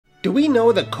Do we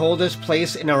know the coldest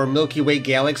place in our Milky Way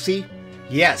galaxy?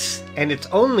 Yes, and it's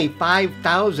only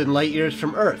 5,000 light years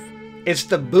from Earth. It's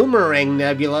the Boomerang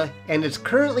Nebula, and it's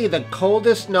currently the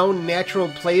coldest known natural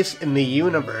place in the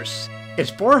universe.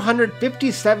 It's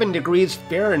 457 degrees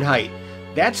Fahrenheit.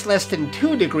 That's less than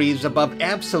 2 degrees above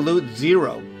absolute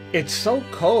zero. It's so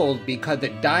cold because the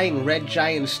dying red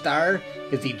giant star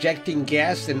is ejecting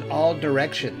gas in all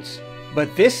directions.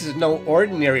 But this is no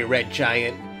ordinary red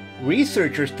giant.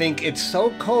 Researchers think it's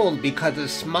so cold because a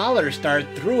smaller star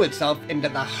threw itself into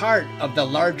the heart of the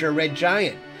larger red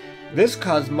giant. This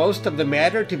caused most of the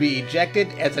matter to be ejected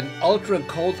as an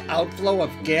ultra-cold outflow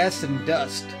of gas and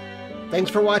dust.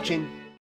 Thanks for watching.